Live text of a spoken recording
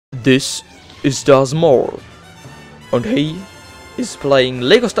This is Darth Vader. Und he is playing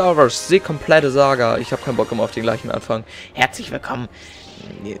Lego Star Wars, die komplette Saga. Ich habe keinen Bock immer auf den gleichen Anfang. Herzlich willkommen.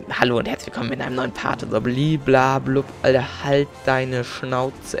 Hallo und herzlich willkommen in einem neuen Part. So bliblablub. Alter, halt deine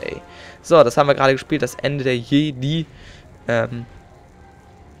Schnauze, ey. So, das haben wir gerade gespielt. Das Ende der Jedi.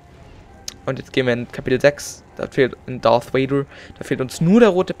 Und jetzt gehen wir in Kapitel 6. Da fehlt ein Darth Vader. Da fehlt uns nur der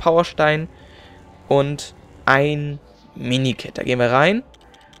rote Powerstein. Und ein Minikit. Da gehen wir rein.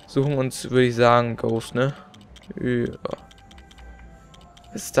 Suchen uns, würde ich sagen, Ghost, ne? Ja.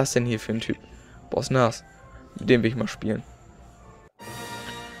 Was ist das denn hier für ein Typ? Boss Nass. Mit dem will ich mal spielen.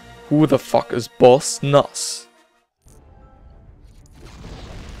 Who the fuck is Boss Nass?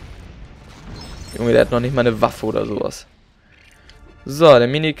 Junge, der hat noch nicht mal eine Waffe oder sowas. So, der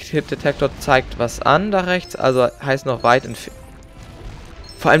Mini-Hit-Detektor zeigt was an da rechts. Also heißt noch weit entfernt.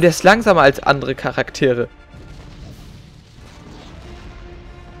 Vor allem der ist langsamer als andere Charaktere.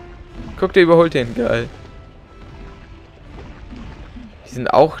 Guck, der überholt den. Geil. Die sind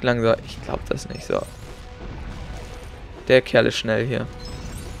auch langsam. Ich glaube das nicht so. Der Kerl ist schnell hier.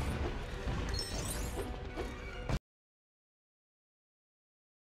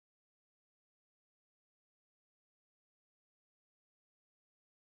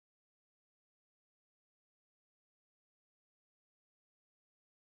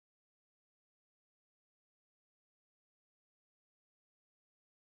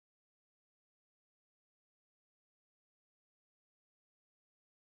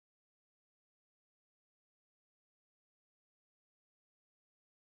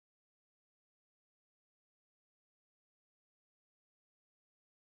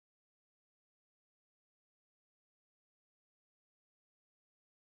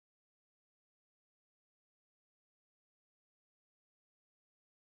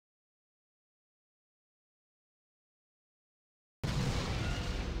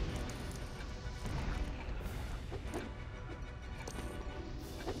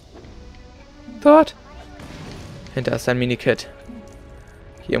 Dort. Hinter ist ein Minikit.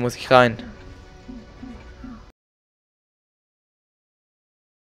 Hier muss ich rein.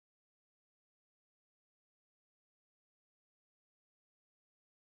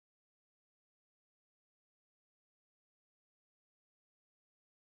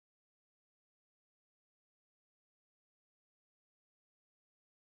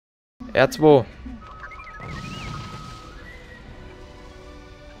 R2.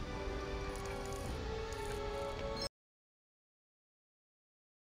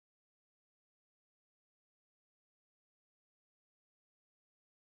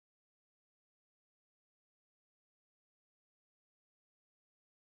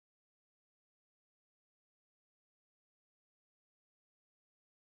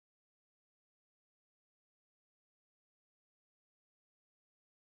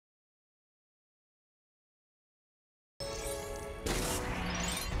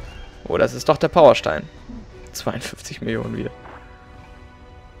 Oh, das ist doch der Powerstein. 52 Millionen wieder.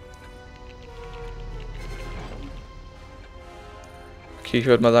 Okay, ich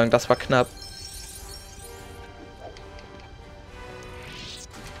würde mal sagen, das war knapp.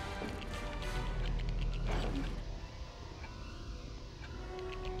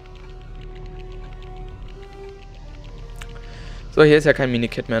 So, hier ist ja kein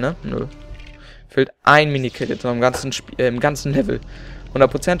Minikit mehr, ne? Nö. Fehlt ein Minikit jetzt noch im ganzen Level.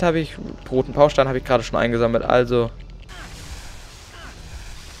 100% habe ich. Roten Powerstein habe ich gerade schon eingesammelt, also.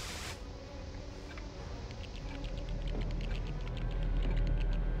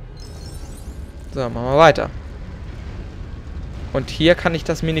 So, machen wir weiter. Und hier kann ich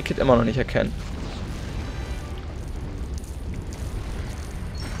das Minikit immer noch nicht erkennen.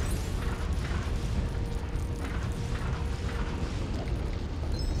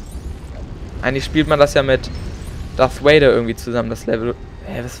 Eigentlich spielt man das ja mit Darth Vader irgendwie zusammen, das Level.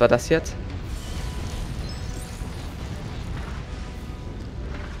 Hä, was war das jetzt?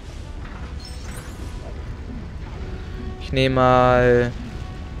 Ich nehme mal...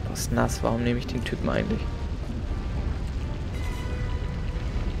 Was ist nass? Warum nehme ich den Typen eigentlich?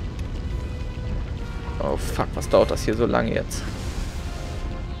 Oh fuck, was dauert das hier so lange jetzt?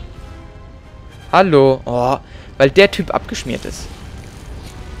 Hallo? Oh, weil der Typ abgeschmiert ist.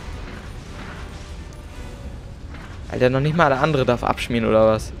 Alter, noch nicht mal der andere darf abschmieren, oder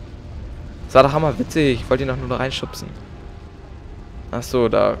was? Das war doch hammerwitzig. Ich wollte ihn doch nur da reinschubsen. Achso,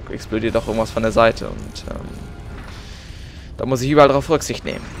 da explodiert doch irgendwas von der Seite. Und da muss ich überall drauf Rücksicht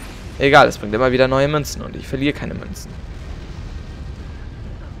nehmen. Egal, es bringt immer wieder neue Münzen. Und ich verliere keine Münzen.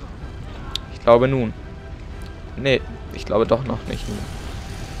 Ich glaube nun. Nee, ich glaube doch noch nicht nun.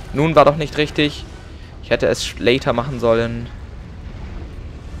 Nun war doch nicht richtig. Ich hätte es later machen sollen.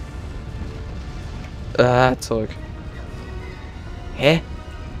 Zurück. Hä?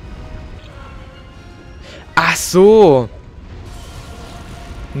 Ach so.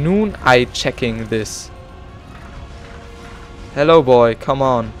 Nun I checking this. Hello boy, come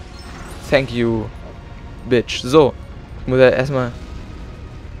on. Thank you, bitch. So. Ich muss ja erstmal...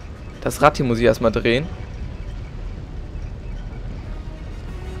 Das Rad hier muss ich erstmal drehen.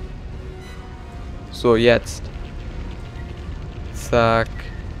 So, jetzt. Zack.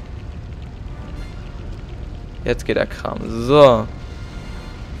 Jetzt geht der Kram. So.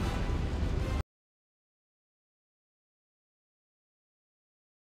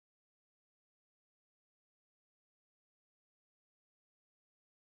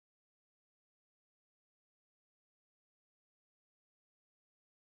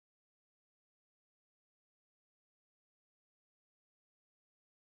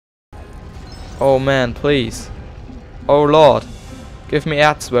 Oh man, please. Oh Lord. Give me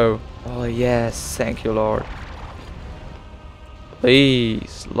Erzwo. Oh yes, thank you Lord.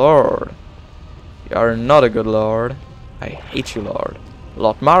 Please, Lord. You are not a good Lord. I hate you, Lord.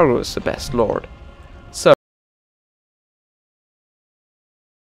 Lord Margo is the best Lord. So.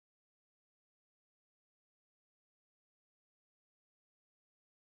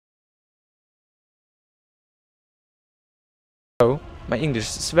 My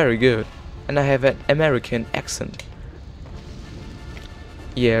English is very good. And I have an American accent.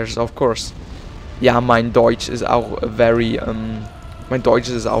 Yes, of course. Ja, mein Deutsch ist auch very, mein Deutsch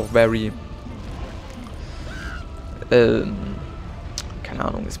ist auch very, keine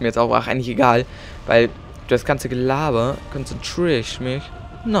Ahnung, ist mir jetzt auch eigentlich egal, weil das ganze Gelaber konzentriere ich mich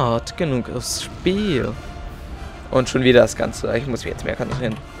not genug aufs Spiel. Und schon wieder das Ganze, ich muss mich jetzt mehr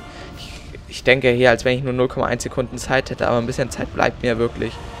konzentrieren. Ich denke hier, als wenn ich nur 0,1 Sekunden Zeit hätte, aber ein bisschen Zeit bleibt mir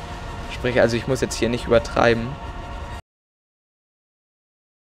wirklich. Sprich, also ich muss jetzt hier nicht übertreiben.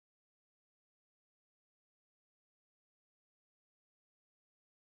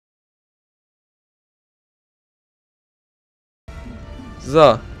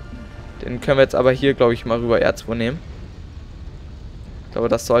 So. Den können wir jetzt aber hier, glaube ich, mal rüber R2 nehmen. Ich glaube,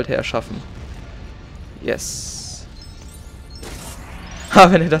 das sollte er schaffen. Yes.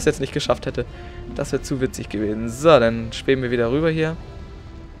 Ha, wenn er das jetzt nicht geschafft hätte. Das wäre zu witzig gewesen. So, dann schweben wir wieder rüber hier.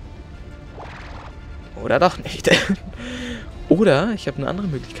 Oder doch nicht. Oder, ich habe eine andere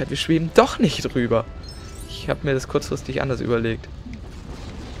Möglichkeit. Wir schweben doch nicht rüber. Ich habe mir das kurzfristig anders überlegt.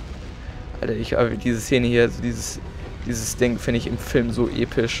 Alter, diese Szene hier, also dieses Ding finde ich im Film so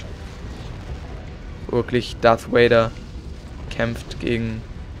episch. Wirklich, Darth Vader kämpft gegen...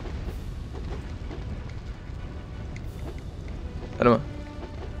 Warte mal.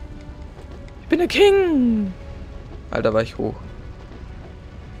 Ich bin der King! Alter, war ich hoch.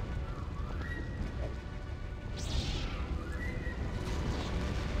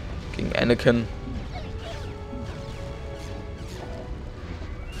 Gegen Anakin.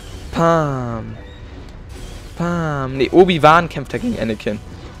 Pam. Pam. Ne, Obi-Wan kämpft er gegen Anakin.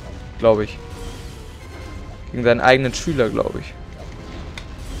 Glaube ich. Gegen seinen eigenen Schüler, glaube ich.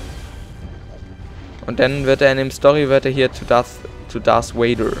 Und dann wird er in dem Story, hier zu Darth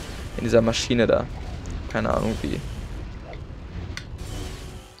Vader. In dieser Maschine da. Keine Ahnung wie.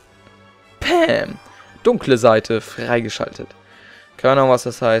 Pam. Dunkle Seite freigeschaltet. Keine Ahnung, was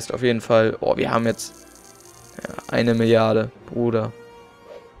das heißt. Auf jeden Fall. Oh, wir haben jetzt 1 Milliarde, Bruder.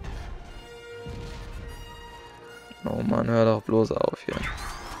 Oh Mann, hör doch bloß auf hier.